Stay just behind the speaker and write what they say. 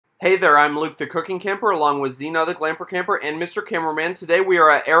Hey there, I'm Luke the Cooking Camper along with Zena the Glamper Camper and Mr. Cameraman. Today we are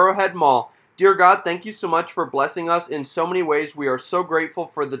at Arrowhead Mall. Dear God, thank you so much for blessing us in so many ways. We are so grateful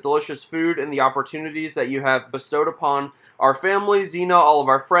for the delicious food and the opportunities that you have bestowed upon our family, Zena, all of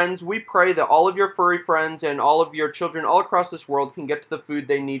our friends. We pray that all of your furry friends and all of your children all across this world can get to the food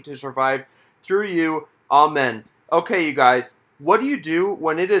they need to survive through you. Amen. Okay, you guys, what do you do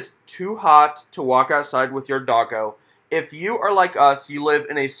when it is too hot to walk outside with your doggo? If you are like us, you live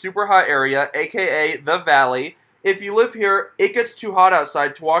in a super hot area, aka the Valley. If you live here, it gets too hot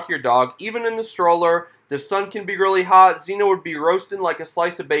outside to walk your dog, even in the stroller. The sun can be really hot. Zena would be roasting like a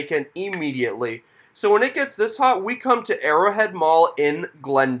slice of bacon immediately. So when it gets this hot, we come to Arrowhead Mall in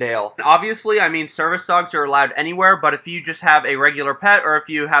Glendale. Obviously, I mean, service dogs are allowed anywhere, but if you just have a regular pet or if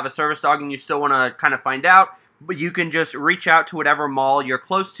you have a service dog and you still want to kind of find out, but you can just reach out to whatever mall you're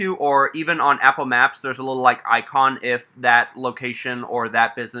close to, or even on Apple Maps, there's a little like icon if that location or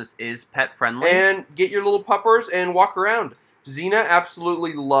that business is pet friendly. And get your little puppers and walk around. Zena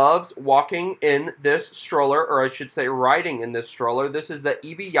absolutely loves walking in this stroller, or I should say riding in this stroller. This is the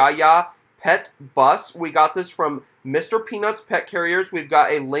Yaya Pet Bus. We got this from Mr. Peanut's Pet Carriers. We've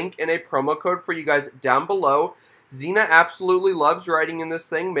got a link and a promo code for you guys down below. Zena absolutely loves riding in this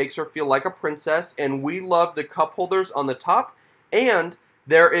thing, makes her feel like a princess, and we love the cup holders on the top, and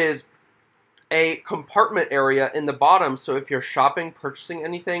there is a compartment area in the bottom, so if you're shopping, purchasing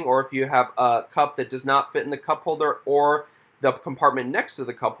anything, or if you have a cup that does not fit in the cup holder or the compartment next to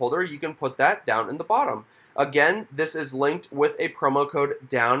the cup holder, you can put that down in the bottom. Again, this is linked with a promo code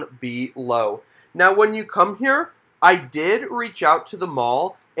down below. Now, when you come here, I did reach out to the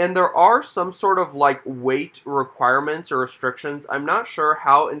mall, and there are some sort of like weight requirements or restrictions. I'm not sure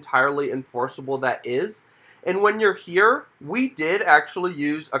how entirely enforceable that is. And when you're here, we did actually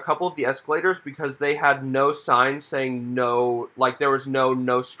use a couple of the escalators because they had no sign saying no, like there was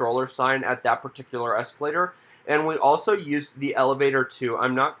no stroller sign at that particular escalator. And we also used the elevator too.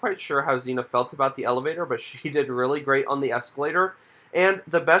 I'm not quite sure how Zena felt about the elevator, but she did really great on the escalator. And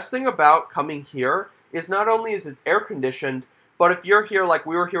the best thing about coming here is not only is it air conditioned, but if you're here, like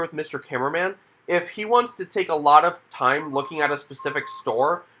we were here with Mr. Cameraman, if he wants to take a lot of time looking at a specific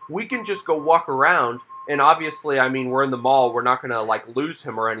store, we can just go walk around. And obviously, I mean, we're in the mall. We're not going to, like, lose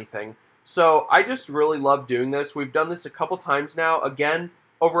him or anything. So I just really love doing this. We've done this a couple times now. Again,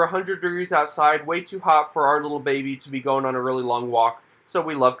 over 100 degrees outside. Way too hot for our little baby to be going on a really long walk. So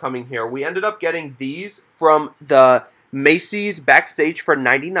we love coming here. We ended up getting these from the Macy's Backstage for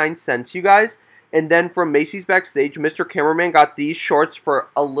 99 cents, you guys. And then from Macy's Backstage, Mr. Cameraman got these shorts for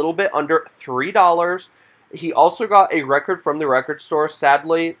a little bit under $3. He also got a record from the record store.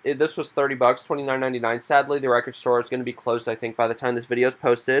 Sadly, this was 30 bucks, $29.99. Sadly, the record store is going to be closed, I think, by the time this video is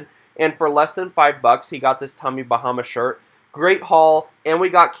posted. And for less than $5, he got this Tommy Bahama shirt. Great haul, and we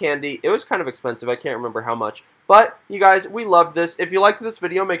got candy. It was kind of expensive. I can't remember how much. But, you guys, we love this. If you liked this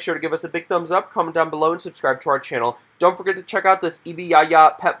video, make sure to give us a big thumbs up, comment down below, and subscribe to our channel. Don't forget to check out this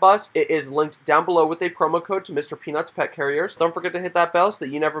Yaya Pet Bus. It is linked down below with a promo code to Mr. Peanut's Pet Carriers. Don't forget to hit that bell so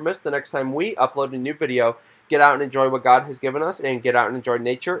that you never miss the next time we upload a new video. Get out and enjoy what God has given us, and get out and enjoy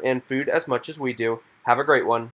nature and food as much as we do. Have a great one.